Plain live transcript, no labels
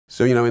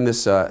So, in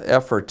this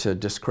effort to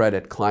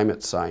discredit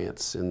climate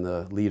science in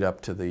the lead up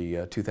to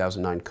the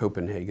 2009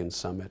 Copenhagen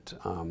summit,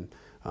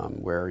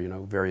 where,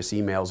 various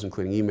emails,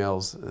 including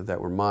emails that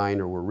were mine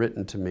or were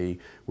written to me,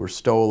 were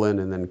stolen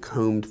and then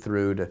combed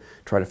through to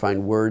try to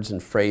find words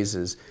and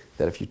phrases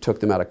that, if you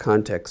took them out of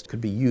context,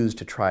 could be used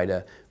to try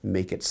to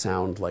make it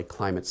sound like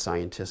climate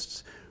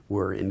scientists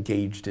were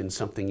engaged in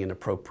something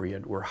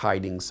inappropriate, were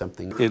hiding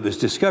something. It was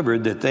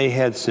discovered that they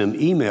had some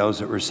emails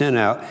that were sent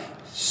out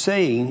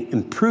saying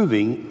and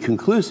proving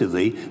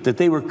conclusively that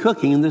they were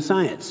cooking the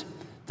science,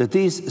 that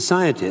these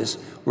scientists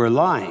were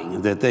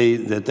lying, that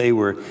they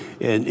were,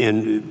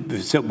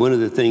 and so one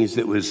of the things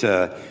that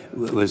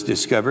was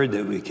discovered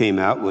that came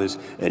out was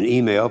an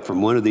email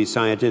from one of these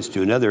scientists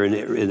to another, and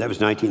that was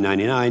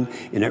 1999,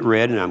 and it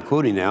read, and I'm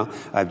quoting now,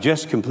 "I've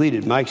just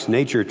completed Mike's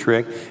nature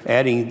trick,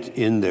 adding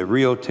in the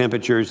real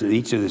temperatures of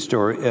each of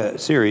the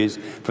series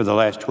for the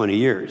last 20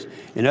 years.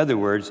 In other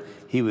words,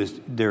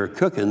 they were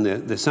cooking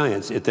the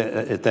science at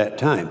that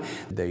time.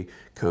 They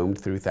combed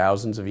through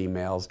thousands of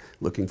emails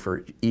looking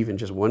for even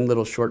just one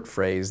little short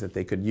phrase that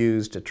they could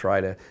use to try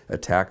to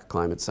attack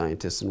climate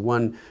scientists. And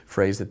one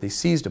phrase that they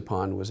seized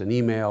upon was an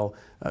email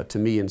to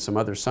me and some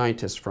other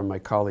scientists from my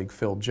colleague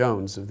Phil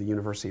Jones of the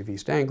University of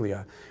East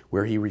Anglia,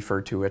 where he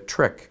referred to a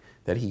trick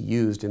that he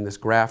used in this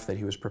graph that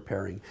he was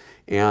preparing.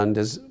 And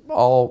as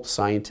all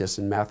scientists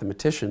and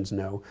mathematicians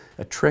know,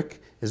 a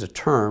trick is a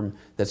term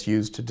that's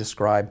used to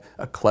describe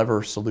a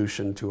clever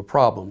solution to a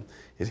problem.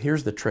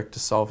 Here's the trick to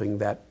solving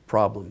that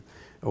problem.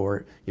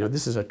 Or,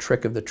 this is a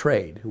trick of the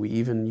trade. We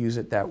even use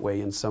it that way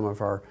in some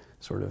of our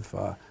sort of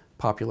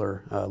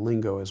popular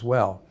lingo as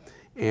well.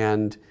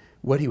 And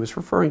what he was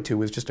referring to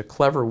was just a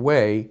clever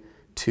way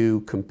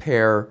to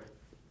compare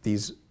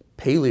these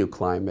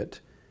paleoclimate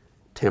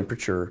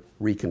temperature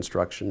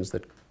reconstructions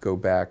that go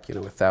back,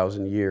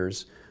 1,000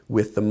 years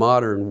with the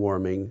modern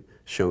warming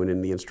shown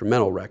in the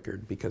instrumental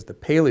record, because the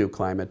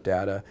paleoclimate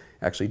data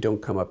actually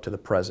don't come up to the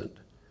present,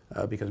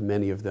 because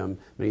many of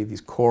these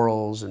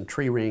corals and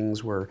tree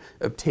rings were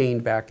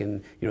obtained back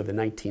in the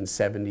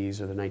 1970s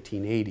or the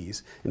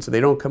 1980s, and so they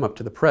don't come up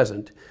to the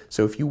present.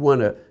 So if you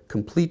want a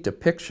complete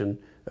depiction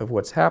of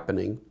what's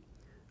happening,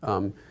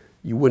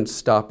 you wouldn't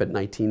stop at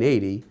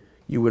 1980.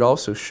 You would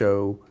also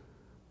show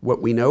what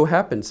we know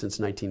happened since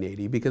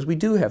 1980, because we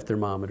do have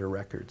thermometer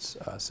records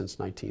since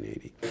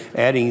 1980.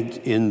 Adding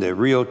in the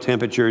real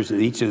temperatures of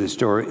each of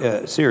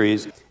the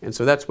series. And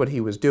so that's what he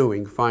was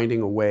doing,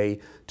 finding a way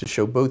to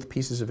show both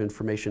pieces of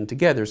information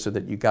together so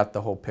that you got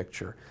the whole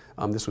picture.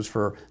 This was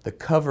for the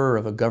cover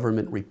of a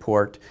government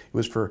report. It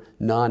was for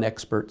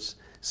non-experts.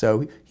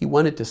 So he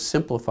wanted to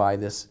simplify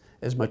this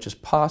as much as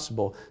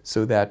possible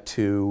so that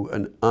to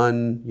an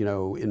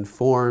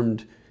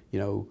uninformed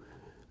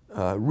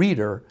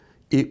reader,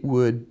 it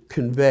would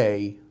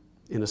convey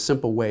in a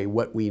simple way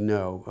what we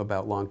know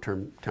about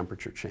long-term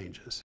temperature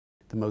changes.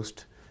 The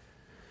most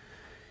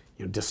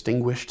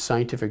distinguished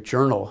scientific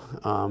journal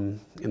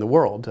in the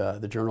world,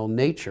 the journal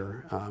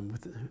Nature,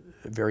 with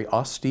a very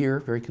austere,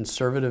 very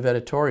conservative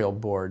editorial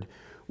board,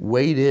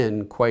 weighed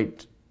in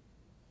quite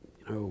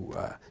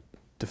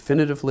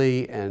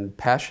definitively and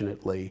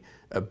passionately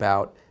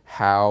about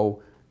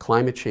how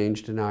climate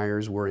change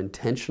deniers were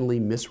intentionally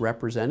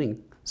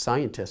misrepresenting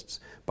scientists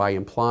by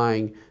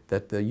implying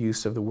that the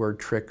use of the word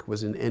trick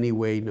was in any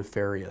way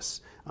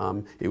nefarious.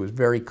 It was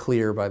very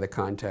clear by the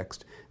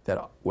context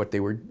that what they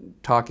were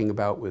talking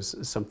about was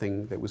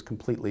something that was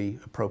completely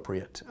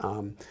appropriate.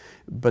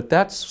 But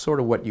that's sort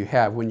of what you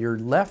have when you're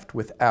left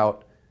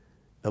without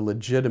a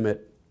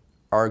legitimate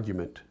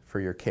argument for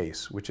your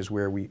case, which is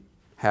where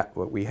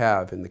what we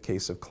have in the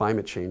case of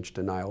climate change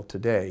denial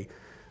today.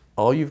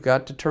 All you've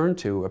got to turn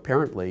to,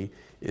 apparently,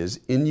 is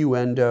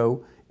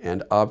innuendo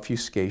and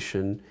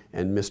obfuscation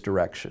and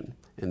misdirection.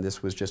 And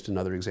this was just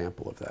another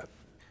example of that.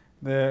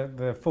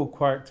 The full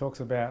quote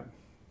talks about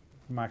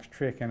Mike's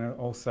trick and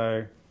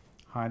also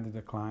hide the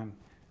decline.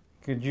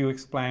 Could you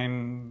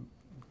explain,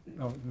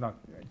 not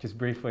just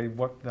briefly,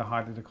 what the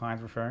hide the decline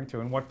is referring to,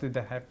 and what did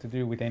that have to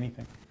do with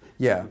anything?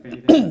 Yeah.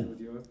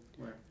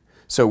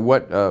 So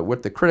what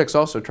the critics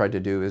also tried to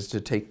do is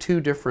to take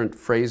two different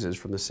phrases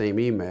from the same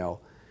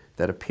email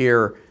that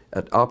appear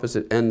at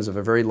opposite ends of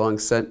a very long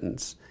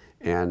sentence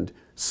and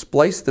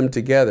splice them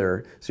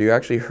together. So you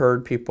actually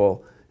heard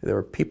there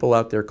were people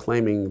out there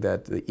claiming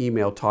that the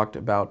email talked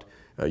about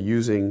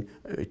using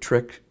a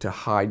trick to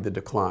hide the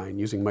decline,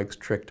 using Mike's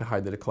trick to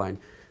hide the decline.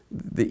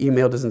 The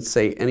email doesn't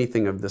say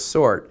anything of the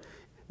sort.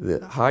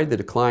 The hide the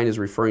decline is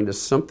referring to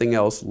something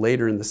else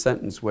later in the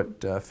sentence.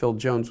 What Phil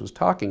Jones was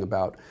talking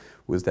about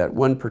was that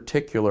one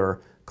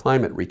particular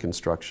climate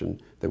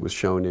reconstruction that was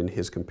shown in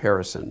his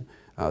comparison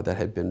that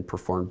had been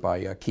performed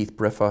by Keith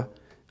Briffa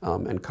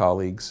and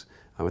colleagues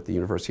at the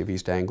University of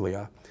East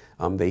Anglia.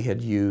 They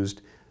had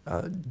used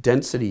the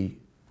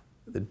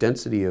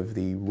density of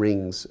the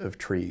rings of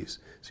trees.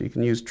 So you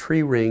can use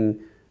tree ring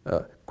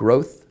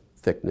growth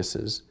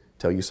thicknesses,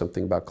 tell you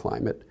something about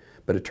climate,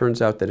 but it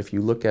turns out that if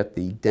you look at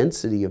the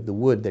density of the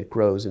wood that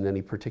grows in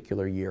any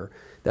particular year,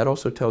 that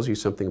also tells you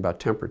something about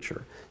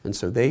temperature. And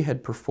so they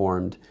had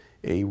performed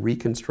a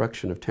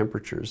reconstruction of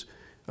temperatures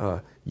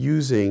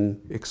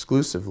using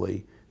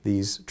exclusively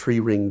these tree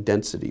ring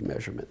density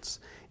measurements.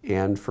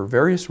 And for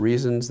various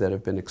reasons that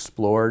have been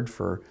explored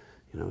for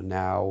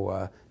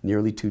now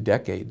nearly 2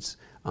 decades,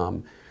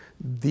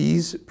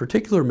 these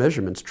particular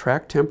measurements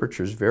track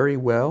temperatures very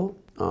well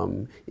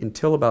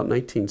until about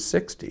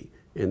 1960,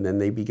 and then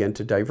they began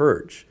to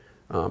diverge.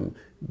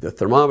 The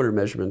thermometer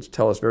measurements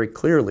tell us very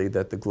clearly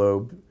that the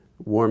globe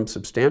warmed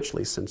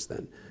substantially since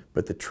then,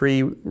 but the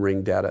tree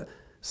ring data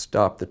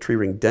stopped, the tree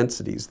ring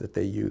densities that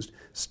they used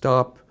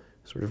stop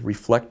sort of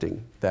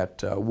reflecting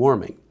that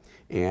warming.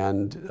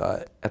 And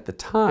at the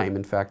time,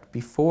 in fact,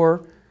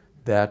 before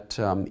that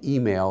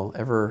email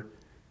ever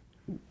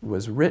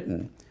was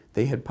written,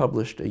 they had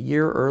published a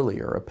year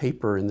earlier a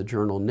paper in the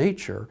journal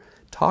Nature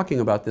talking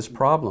about this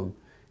problem.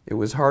 It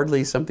was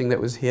hardly something that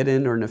was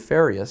hidden or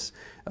nefarious.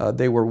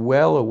 They were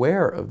well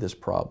aware of this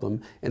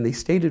problem, and they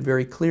stated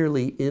very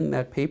clearly in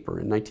that paper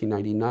in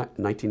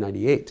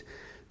 1998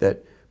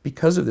 that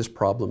because of this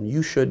problem,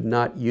 you should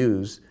not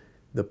use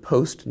the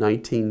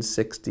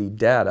post-1960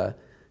 data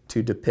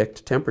to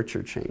depict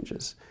temperature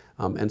changes.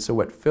 And so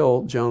what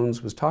Phil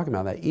Jones was talking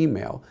about in that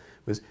email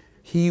was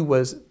he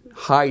was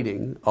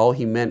hiding, all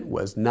he meant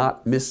was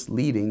not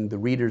misleading the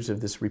readers of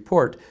this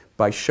report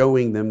by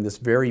showing them this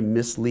very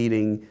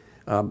misleading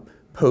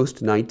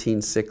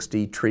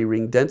post-1960 tree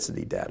ring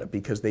density data,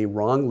 because they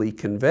wrongly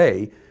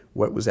convey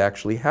what was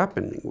actually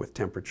happening with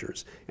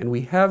temperatures. And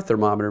we have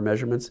thermometer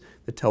measurements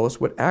that tell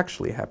us what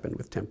actually happened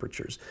with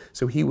temperatures.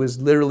 So he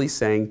was literally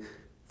saying,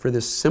 for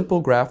this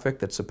simple graphic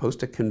that's supposed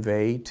to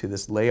convey to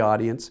this lay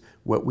audience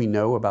what we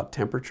know about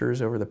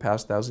temperatures over the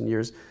past 1,000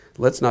 years,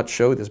 let's not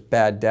show this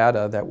bad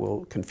data that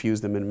will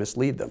confuse them and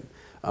mislead them.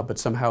 But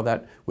somehow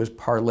that was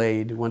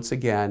parlayed once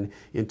again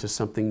into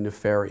something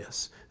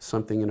nefarious,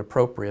 something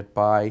inappropriate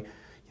by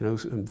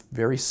some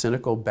very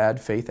cynical,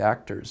 bad faith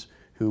actors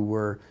who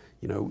were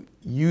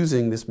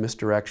using this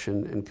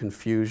misdirection and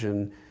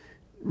confusion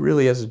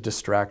really as a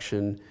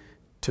distraction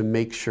to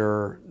make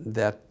sure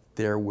that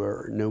there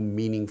were no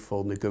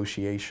meaningful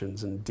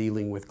negotiations in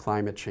dealing with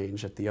climate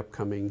change at the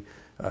upcoming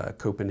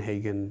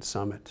Copenhagen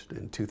summit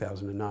in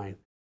 2009.